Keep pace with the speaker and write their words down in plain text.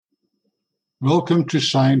Welcome to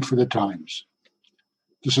Sign for the Times.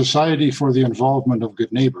 The Society for the Involvement of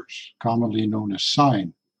Good Neighbors, commonly known as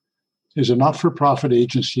SIGN, is a not-for-profit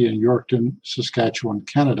agency in Yorkton, Saskatchewan,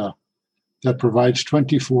 Canada, that provides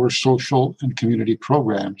 24 social and community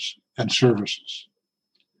programs and services.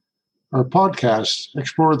 Our podcasts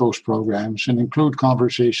explore those programs and include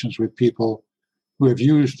conversations with people who have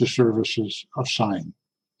used the services of SIGN.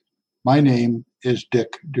 My name is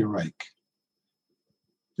Dick DeReich.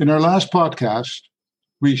 In our last podcast,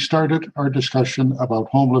 we started our discussion about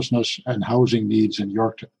homelessness and housing needs in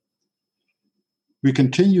Yorkton. We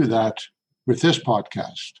continue that with this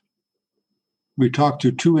podcast. We talked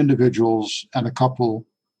to two individuals and a couple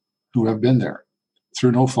who have been there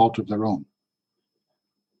through no fault of their own.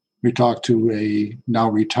 We talked to a now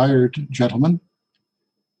retired gentleman.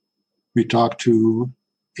 We talked to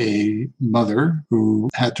a mother who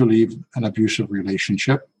had to leave an abusive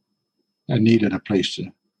relationship and needed a place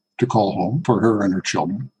to call home for her and her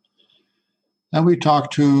children. And we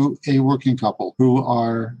talked to a working couple who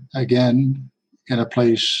are, again, in a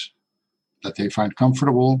place that they find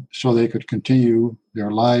comfortable so they could continue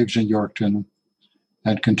their lives in Yorkton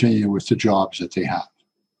and continue with the jobs that they have.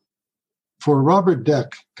 For Robert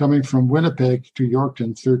Deck, coming from Winnipeg to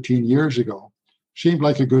Yorkton 13 years ago, seemed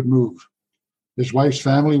like a good move. His wife's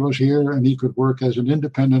family was here and he could work as an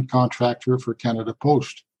independent contractor for Canada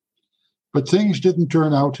Post. But things didn't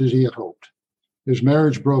turn out as he had hoped. His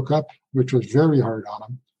marriage broke up, which was very hard on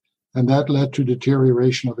him, and that led to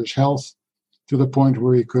deterioration of his health to the point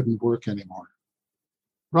where he couldn't work anymore.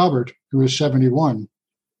 Robert, who is 71,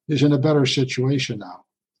 is in a better situation now.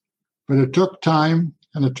 But it took time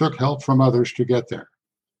and it took help from others to get there.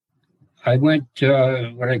 I went,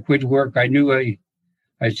 when I quit work, I knew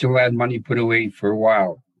I still had money put away for a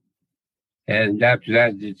while. And after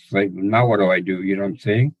that, it's like, now what do I do? You know what I'm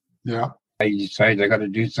saying? Yeah. I decided I got to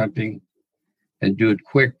do something and do it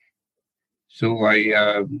quick. So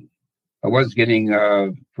I was getting,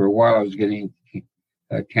 for a while, I was getting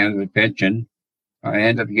a Canada pension. I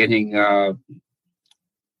ended up getting an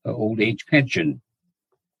old age pension.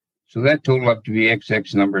 So that totaled up to be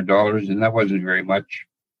XX number of dollars, and that wasn't very much.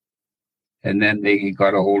 And then they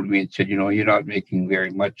got a hold of me and said, you're not making very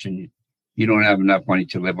much and you don't have enough money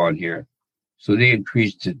to live on here. So they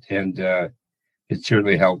increased it, and it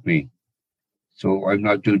certainly helped me. So I'm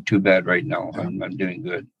not doing too bad right now. I'm doing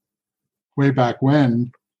good. Way back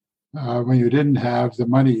when you didn't have the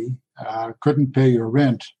money, couldn't pay your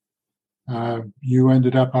rent, you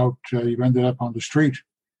ended up on the street.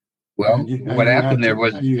 Well, what happened there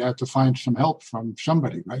was you had to find some help from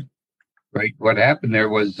somebody, right? Right. What happened there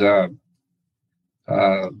was I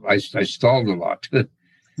stalled a lot.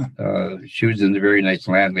 She was a very nice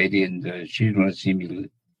landlady, and she didn't want to see me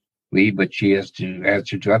leave, but she has to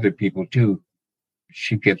answer to other people too.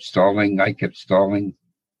 She kept stalling. I kept stalling.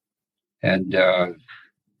 And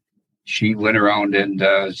she went around and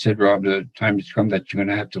said, Rob, the time has come that you're going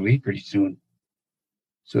to have to leave pretty soon.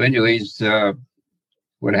 So anyways,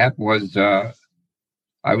 what happened was I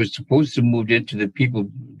was supposed to move into the people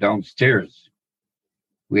downstairs.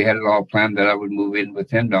 We had it all planned that I would move in with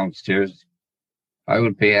them downstairs. I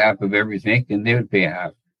would pay half of everything and they would pay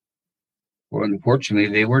half. Well,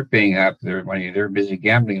 unfortunately, they weren't paying half of their money. They were busy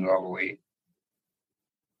gambling it all away.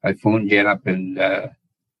 I phoned Jen up and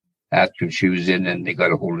asked if she was in, and they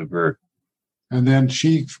got a hold of her. And then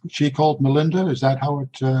she called Melinda. Is that how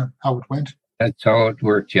it went? That's how it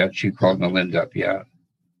worked. Yeah, she called Melinda up. Yeah.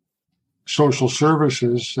 Social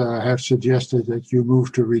services have suggested that you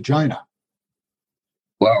move to Regina.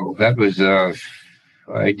 Well, that was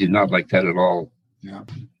I did not like that at all. Yeah.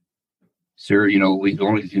 Sir, the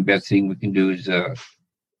only best thing we can do is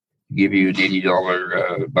give you an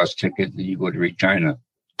 $80 bus ticket and you go to Regina.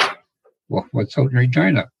 Well, what's out in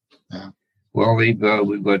Regina? Yeah. Well, we've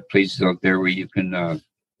got places out there where you can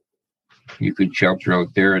shelter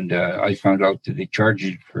out there, and I found out that they charge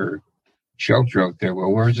you for shelter out there.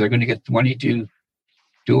 Well, where is I going to get the money to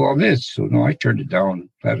do all this? So no, I turned it down.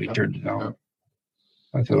 Gladly turned it down.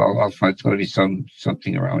 I thought I'll find going to be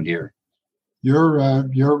something around here.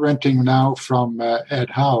 You're renting now from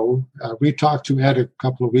Ed Howe. We talked to Ed a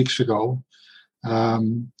couple of weeks ago,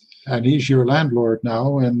 and he's your landlord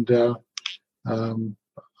now. And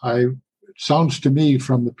it sounds to me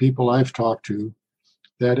from the people I've talked to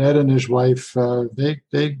that Ed and his wife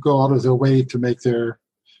they go out of their way to make their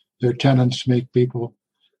tenants, make people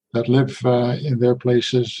that live in their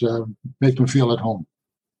places, make them feel at home.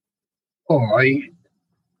 Oh,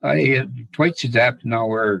 I twice has happened now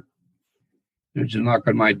where there's a knock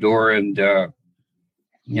on my door and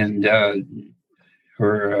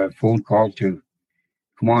her phone call to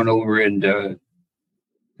come on over and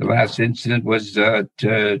The last incident was at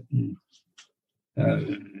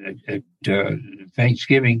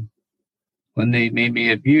Thanksgiving when they made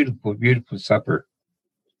me a beautiful, beautiful supper.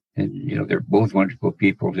 And, they're both wonderful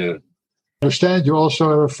people to. I understand you also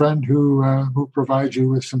have a friend who provides you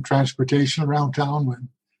with some transportation around town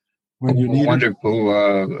when you need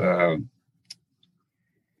wonderful,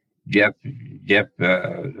 it. Jeff,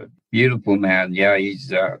 beautiful man. Yeah,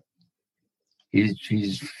 he's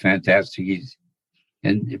fantastic.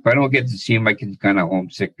 And if I don't get to see him, I get kind of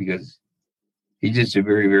homesick because he's just a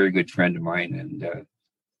very, very good friend of mine. And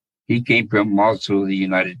he came from also the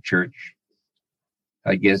United Church.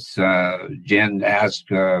 I guess Jen asked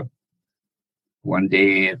one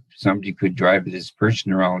day if somebody could drive this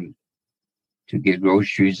person around to get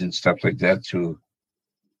groceries and stuff like that. So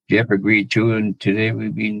Jeff agreed to, and today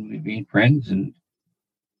we've been friends. And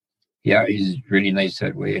yeah, he's really nice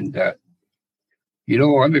that way. And I'm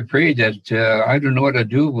afraid that I don't know what to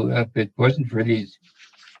do if it wasn't for these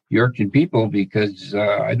Yorkton people, because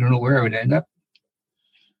I don't know where I would end up.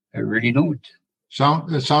 I really don't.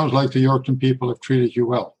 It sounds like the Yorkton people have treated you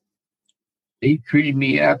well. They treated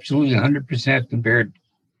me absolutely 100%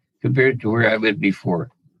 compared to where I lived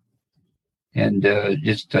before. And I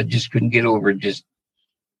just couldn't get over it. Just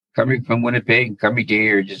coming from Winnipeg and coming to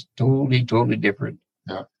here, just totally, totally different.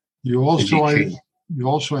 Yeah. You also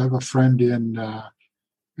have a friend in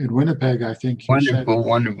Winnipeg, I think.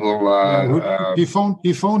 Wonderful. He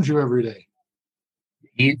phones you every day.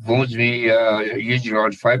 He phones me usually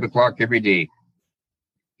around 5:00 every day.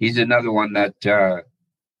 He's another one that the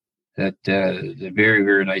very,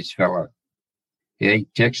 very nice fella. Yeah, he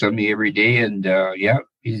texts on me every day, and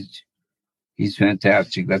he's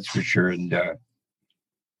fantastic, that's for sure. And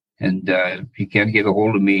if he can't get a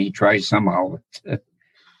hold of me, he tries somehow.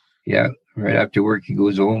 Yeah, right after work, he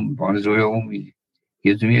goes home. On his way home, he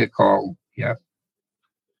gives me a call. Yeah.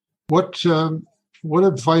 What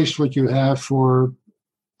advice would you have for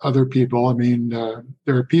other people? I mean,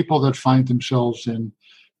 there are people that find themselves in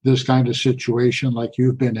this kind of situation like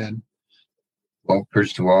you've been in. Well,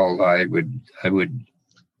 first of all, I would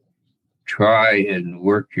try and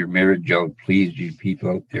work your marriage out. Please, you people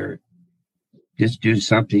out there, just do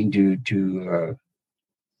something to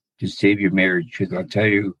save your marriage. Because I'll tell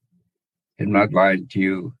you, I'm not lying to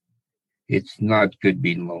you, it's not good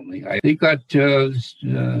being lonely. They got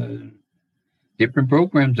different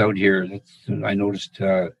programs out here. That's I noticed,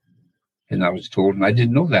 and I was told, and I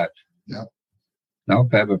didn't know that. Yeah. Now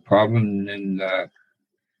if I have a problem, and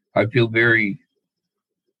I feel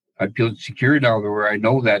secure now, where I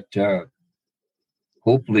know that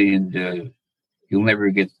hopefully, and you'll never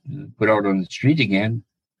get put out on the street again.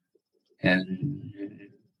 And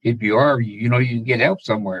if you are, you can get help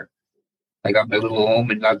somewhere. I got my little home,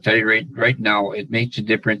 and I'll tell you right now, it makes a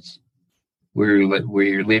difference where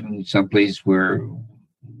you're living someplace where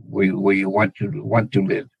you want to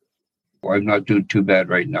live. Well, I'm not doing too bad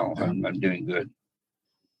right now. Yeah. I'm doing good.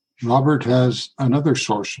 Robert has another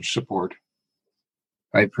source of support.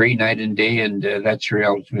 I pray night and day, and that sure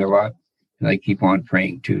helps me a lot. And I keep on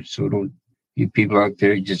praying too. So don't you people out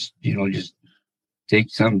there just take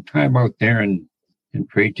some time out there and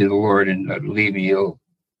pray to the Lord, and believe me,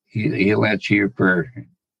 He'll answer your prayer.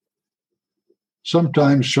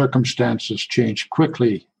 Sometimes circumstances change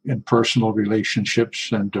quickly in personal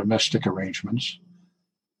relationships and domestic arrangements,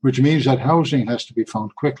 which means that housing has to be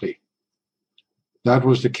found quickly. That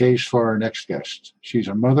was the case for our next guest. She's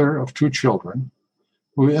a mother of 2 children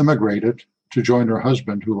who immigrated to join her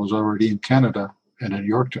husband, who was already in Canada and in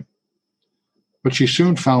Yorkton. But she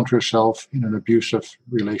soon found herself in an abusive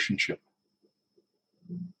relationship.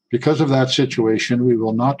 Because of that situation, we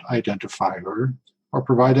will not identify her or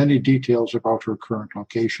provide any details about her current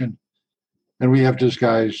location, and we have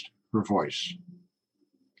disguised her voice.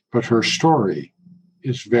 But her story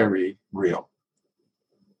is very real.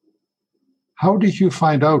 How did you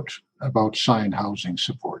find out about Sign Housing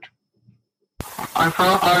Support? I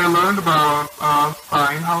learned about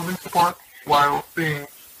Sign Housing Support while seeing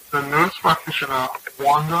the nurse practitioner,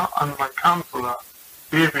 Wanda, and my counselor,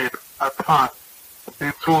 David, at the time.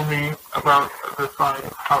 They told me about the Sign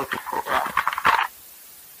Housing Program.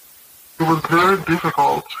 It was very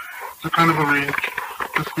difficult to kind of arrange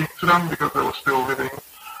to speak to them because they were still living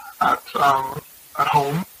at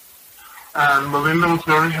home. And Melinda was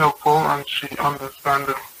very helpful, and she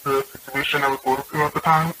understood the situation I was going through at the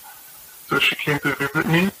time. So she came to visit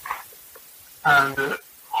me and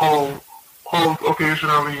called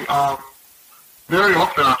occasionally, very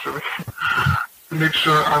often actually, to make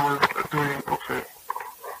sure I was doing okay.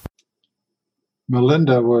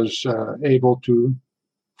 Melinda was able to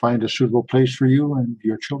find a suitable place for you and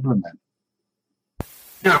your children then?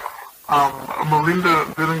 Yes,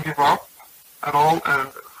 Melinda didn't give up at all, and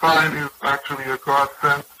sign is actually a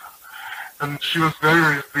godsend. And she was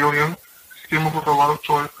very resilient. She came up with a lot of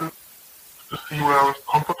choices to see where I was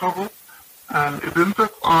comfortable. And it didn't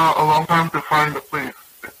take a long time to find a place.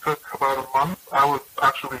 It took about a month. I was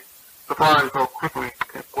actually surprised how quickly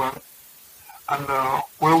it went. And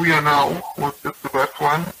where we are now is the best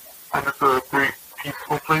one, and it's a great,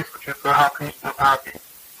 peaceful place. The kids are happy. I'm happy.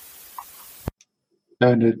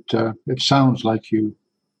 And it sounds like you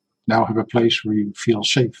now have a place where you feel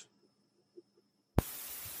safe.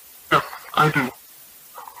 Yes, I do.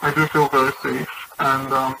 I do feel very safe,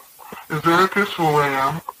 and it's very peaceful where I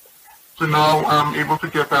am. So now I'm able to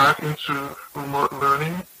get back into remote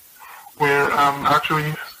learning, where I'm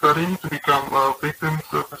actually studying to become a victim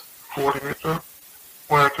service coordinator,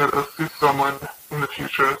 where I could assist someone in the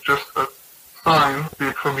future, just as Sign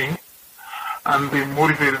did for me, and they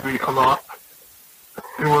motivated me a lot.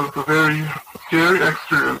 It was a very scary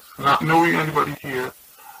experience, not knowing anybody here,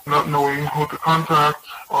 not knowing who to contact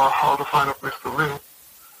or how to find a place to live.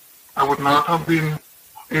 I would not have been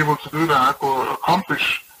able to do that or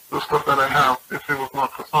accomplish the stuff that I have if it was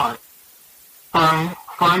not for Sign.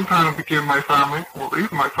 Sign kind of became my family, well,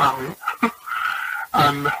 is my family.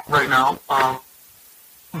 And right now,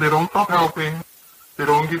 they don't stop helping, they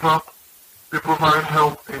don't give up, they provide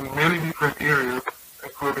help in many different areas,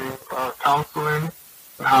 including counseling,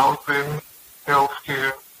 housing,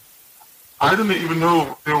 healthcare. I didn't even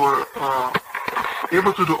know they were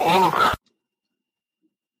able to do all of that.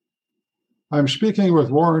 I'm speaking with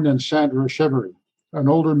Warren and Sandra Chevery, an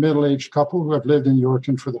older middle-aged couple who have lived in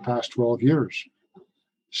Yorkton for the past 12 years.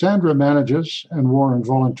 Sandra manages and Warren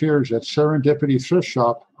volunteers at Serendipity Thrift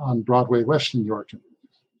Shop on Broadway West in Yorkton,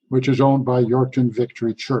 which is owned by Yorkton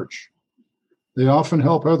Victory Church. They often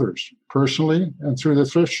help others, personally and through the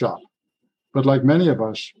thrift shop. But like many of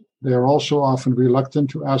us, they are also often reluctant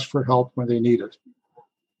to ask for help when they need it.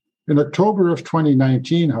 In October of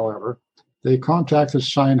 2019, however, they contacted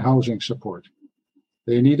Sign Housing Support.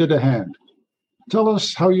 They needed a hand. Tell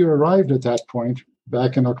us how you arrived at that point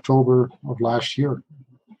back in October of last year.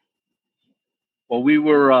 Well, we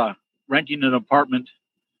were renting an apartment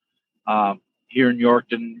here in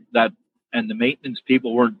Yorkton, and the maintenance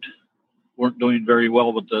people weren't doing very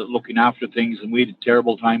well with the looking after things, and we had a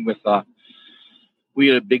terrible time with. We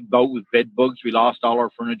had a big bout with bed bugs. We lost all our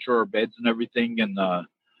furniture, our beds, and everything. And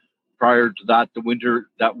prior to that,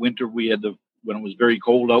 that winter we had when it was very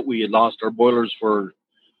cold out, we had lost our boilers for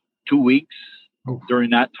 2 weeks. Oh.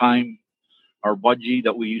 During that time, our budgie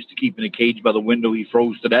that we used to keep in a cage by the window, he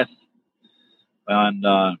froze to death. And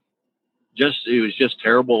it was just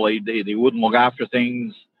terrible. They wouldn't look after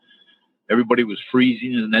things. Everybody was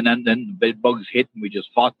freezing, and then the bed bugs hit, and we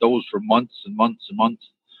just fought those for months and months and months.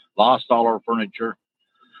 Lost all our furniture,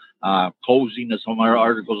 clothing, some of our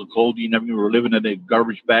articles of clothing. We were living in the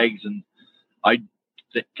garbage bags, and I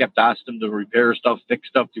kept asking them to repair stuff, fix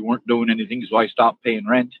stuff. They weren't doing anything, so I stopped paying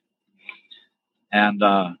rent. And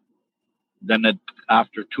then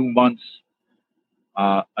after 2 months,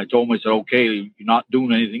 I told them, I said, okay, you're not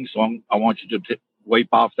doing anything, so I want you to wipe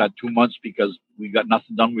off that 2 months because we got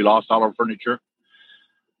nothing done. We lost all our furniture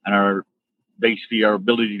and basically our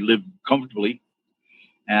ability to live comfortably.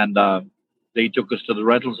 And they took us to the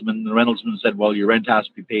rentalsman. The rentalsman said, well, your rent has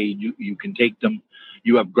to be paid. You can take them.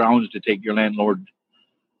 You have grounds to take your landlord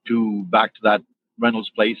back to that rentals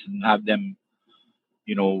place and have them,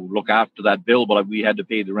 look after that bill. But we had to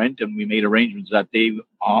pay the rent, and we made arrangements that day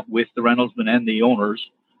with the rentalsman and the owners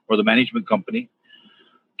or the management company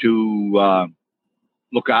to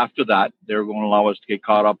look after that. They were going to allow us to get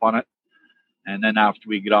caught up on it. And then after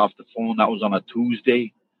we get off the phone, that was on a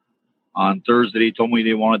Tuesday. On Thursday, they told me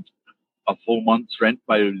they wanted a full month's rent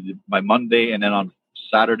by Monday. And then on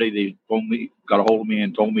Saturday, they got a hold of me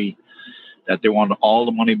and told me that they wanted all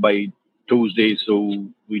the money by Tuesday. So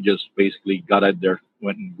we just basically got out there,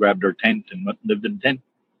 went and grabbed our tent and lived in a tent.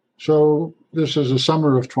 So this is the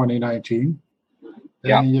summer of 2019.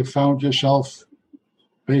 Yeah. And you found yourself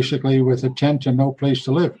basically with a tent and no place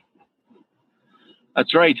to live.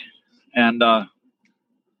 That's right. And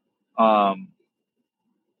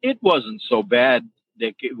it wasn't so bad,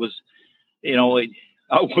 Dick. It was,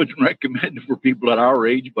 I wouldn't recommend it for people at our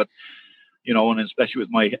age, but, and especially with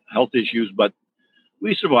my health issues, but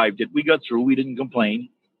we survived it. We got through. We didn't complain.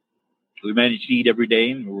 We managed to eat every day,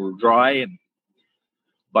 and we were dry.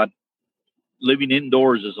 But living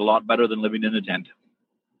indoors is a lot better than living in a tent.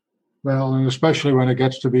 Well, and especially when it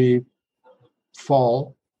gets to be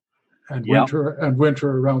fall and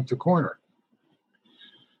winter around the corner.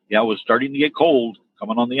 Yeah, it was starting to get cold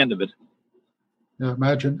coming on the end of it. Yeah,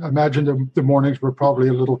 imagine the mornings were probably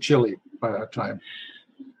a little chilly by that time.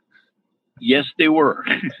 Yes, they were.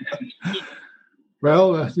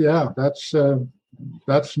 Well, yeah, that's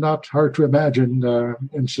not hard to imagine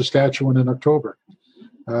in Saskatchewan in October.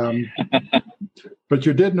 But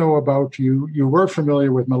you did know about you were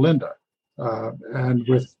familiar with Melinda and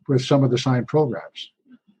with some of the sign programs.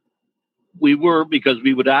 We were, because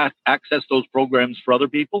we would access those programs for other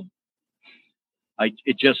people.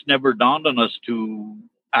 It just never dawned on us to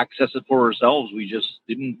access it for ourselves. We just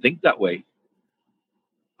didn't think that way.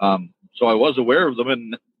 So I was aware of them,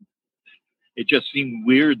 and it just seemed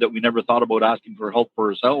weird that we never thought about asking for help for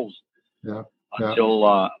ourselves. Yeah.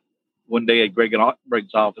 Until one day at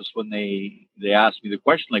Greg's office, when they asked me the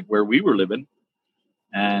question, like where we were living,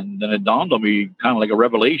 and then it dawned on me, kind of like a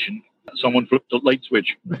revelation. Someone flipped the light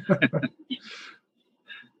switch.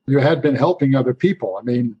 You had been helping other people. I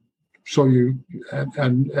mean, so you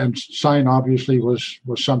and sign obviously was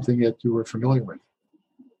something that you were familiar with.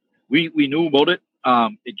 We knew about it.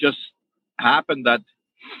 It just happened that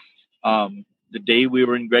the day we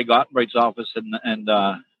were in Greg Ottenbright's office, and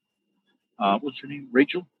what's her name?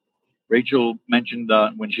 Rachel mentioned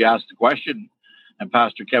when she asked the question, and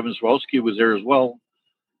Pastor Kevin Swolski was there as well.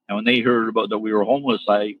 And when they heard about that we were homeless,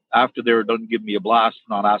 after they were done giving me a blast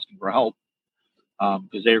for not asking for help,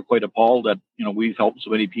 because they were quite appalled that, we've helped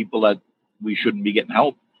so many people that we shouldn't be getting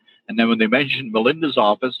help. And then when they mentioned Melinda's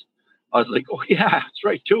office, I was like, oh yeah, that's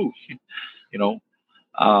right too.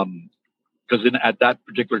 Because at that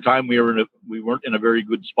particular time we weren't in a very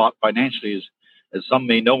good spot financially, as some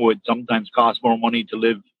may know. It sometimes costs more money to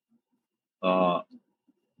live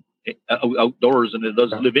outdoors than it does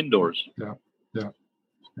to live indoors. Yeah.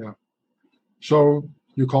 So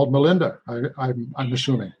you called Melinda, I'm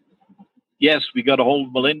assuming. Yes, we got a hold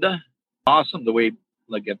of Melinda. Awesome the way,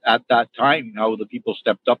 like at that time, how the people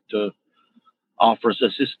stepped up to offer us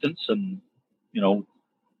assistance and,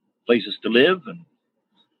 places to live. And,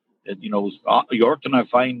 Yorkton, I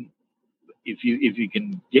find if you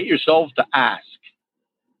can get yourself to ask,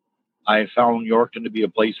 I found Yorkton to be a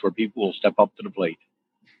place where people will step up to the plate.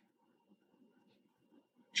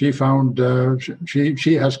 She found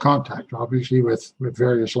she has contact, obviously, with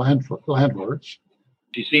various landlords.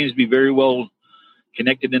 She seems to be very well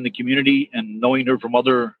connected in the community, and knowing her from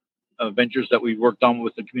other ventures that we've worked on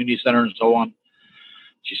with the community center and so on,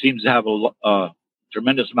 she seems to have a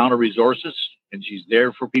tremendous amount of resources, and she's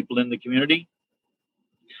there for people in the community.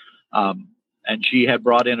 And she had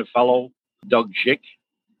brought in a fellow, Doug Schick.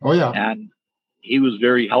 Oh, yeah. And he was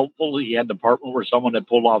very helpful. He had an apartment where someone had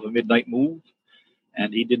pulled off a midnight move,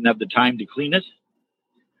 and he didn't have the time to clean it.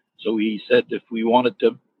 So he said if we wanted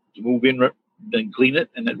to move in, then clean it,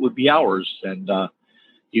 and it would be ours. And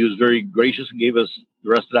he was very gracious and gave us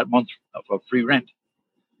the rest of that month of free rent.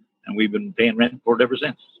 And we've been paying rent for it ever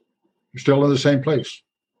since. You're still in the same place?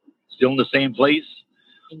 Still in the same place.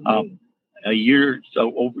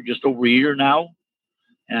 Just over a year now.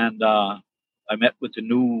 And I met with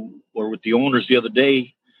the owners the other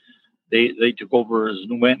day. They took over as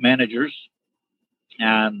new managers,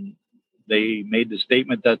 and they made the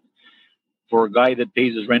statement that for a guy that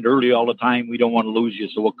pays his rent early all the time, we don't want to lose you.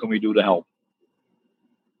 So what can we do to help?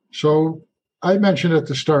 So I mentioned at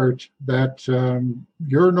the start that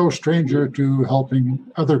you're no stranger to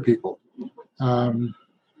helping other people,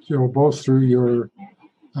 both through your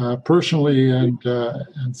personally and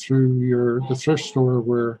through the thrift store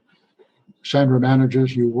where Sandra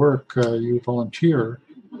manages. You work, you volunteer.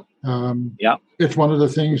 It's one of the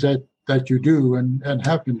things that you do and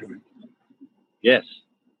have been doing. Yes,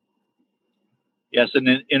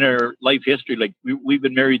 and in our life history, like we've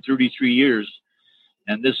been married 33 years,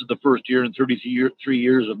 and this is the first year in 33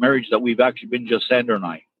 years of marriage that we've actually been just Sandra and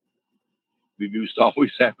I. We've used to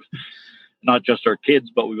always have not just our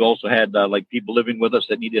kids, but we've also had people living with us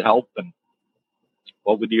that needed help. And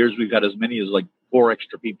over the years, we've had as many as 4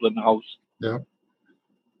 extra people in the house. Yeah.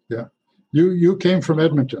 You came from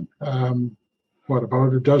Edmonton,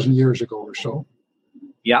 about a dozen years ago or so?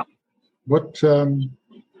 Yeah. What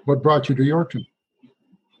brought you to Yorkton?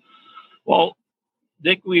 Well,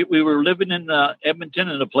 Dick, we were living in Edmonton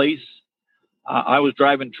in a place. I was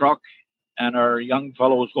driving truck, and our young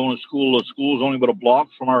fellow was going to school. The school was only about a block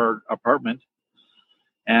from our apartment.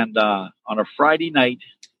 And on a Friday night,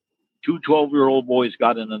 2 12-year-old boys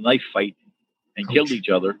got in a knife fight and killed each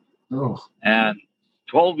other. Oh. And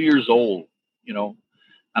 12 years old,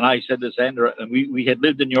 And I said to Sandra, and we had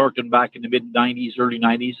lived in Yorkton back in the mid-90s, early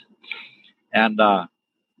 90s. And I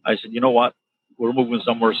said, you know what? We're moving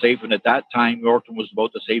somewhere safe. And at that time, Yorkton was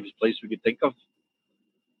about the safest place we could think of.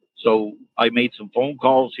 So I made some phone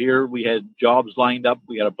calls here. We had jobs lined up.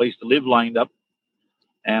 We had a place to live lined up.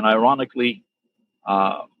 And ironically,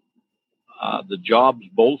 both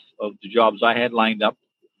of the jobs I had lined up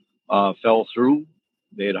fell through.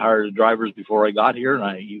 They had hired the drivers before I got here,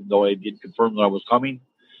 and even though I did confirm that I was coming.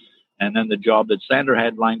 And then the job that Sander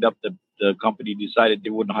had lined up, the company decided they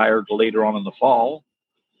wouldn't hire until later on in the fall.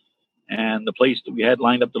 And the place that we had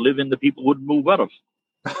lined up to live in, the people wouldn't move out of.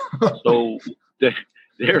 So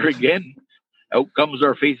there again, out comes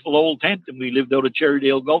our faithful old tent, and we lived out at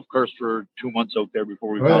Cherrydale Golf Course for 2 months out there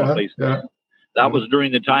before we found a place. Yeah. That was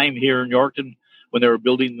during the time here in Yorkton when they were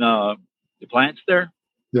building the plants there.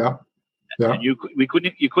 Yeah. Yeah. And you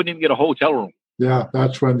couldn't even get a hotel room. Yeah,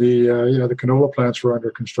 that's when the canola plants were under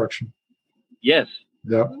construction. Yes.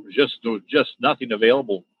 Yeah. There was just nothing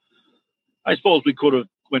available. I suppose we could have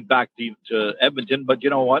went back to Edmonton, but you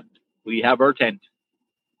know what? We have our tent.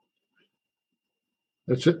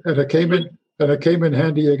 That's it. And it came in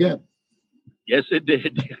handy again. Yes, it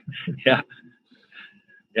did. Yeah.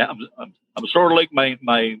 Yeah. I'm sort of like my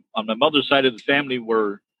on my mother's side of the family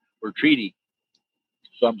we're treaty.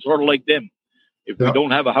 So I'm sort of like them. If we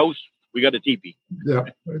don't have a house, we got a teepee. Yeah,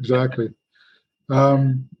 exactly.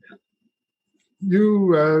 What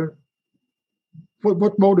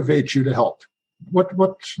motivates you to help?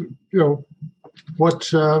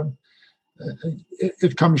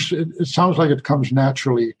 It sounds like it comes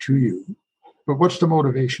naturally to you, but what's the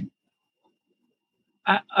motivation?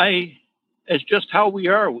 It's just how we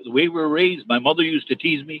are, the way we were raised. My mother used to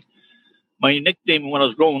tease me. My nickname when I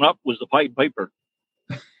was growing up was the Pied Piper.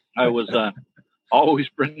 I was always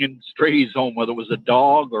bringing strays home, whether it was a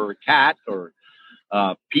dog or a cat or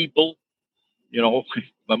people. You know,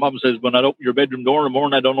 my mom says, when I open your bedroom door in the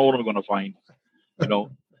morning, I don't know what I'm going to find,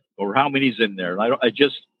 or how many's in there.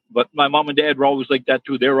 But my mom and dad were always like that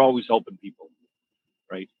too. They were always helping people,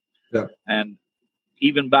 right? Yeah. And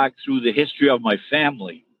even back through the history of my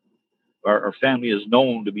family, our family is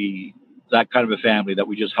known to be that kind of a family that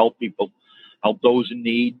we just help people, help those in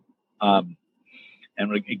need. And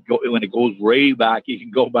when it goes way back, you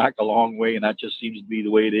can go back a long way, and that just seems to be the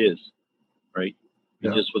way it is, right?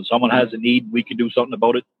 Yeah. Just when someone has a need, we can do something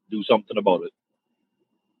about it.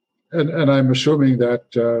 And I'm assuming that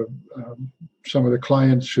some of the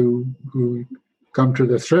clients who come to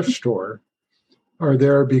the thrift store are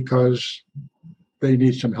there because they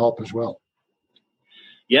need some help as well.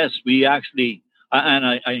 Yes, we actually, and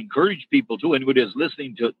I encourage people too, anybody that's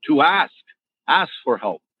listening to ask for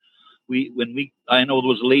help. I know there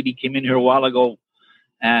was a lady came in here a while ago,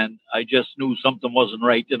 and I just knew something wasn't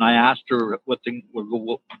right, and I asked her what things were.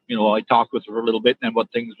 I talked with her a little bit and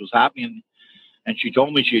what things was happening, and she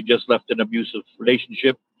told me she had just left an abusive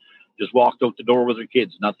relationship, just walked out the door with her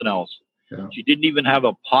kids, nothing else. Yeah. She didn't even have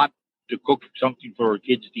a pot to cook something for her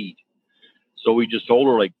kids to eat. So we just told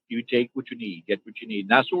her, like, you take what you need, get what you need, and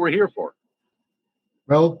that's what we're here for.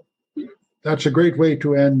 Well, that's a great way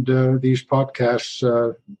to end these podcasts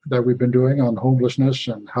that we've been doing on homelessness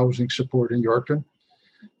and housing support in Yorkton.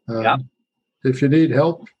 If you need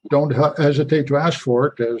help, don't hesitate to ask for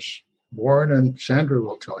it, as Warren and Sandra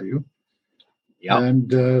will tell you. Yeah.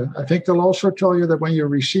 And I think they'll also tell you that when you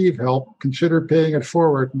receive help, consider paying it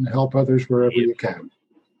forward and help others wherever you can.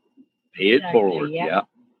 Pay it forward, yeah.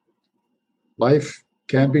 Life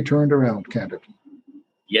can be turned around, can't it?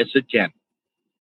 Yes, it can.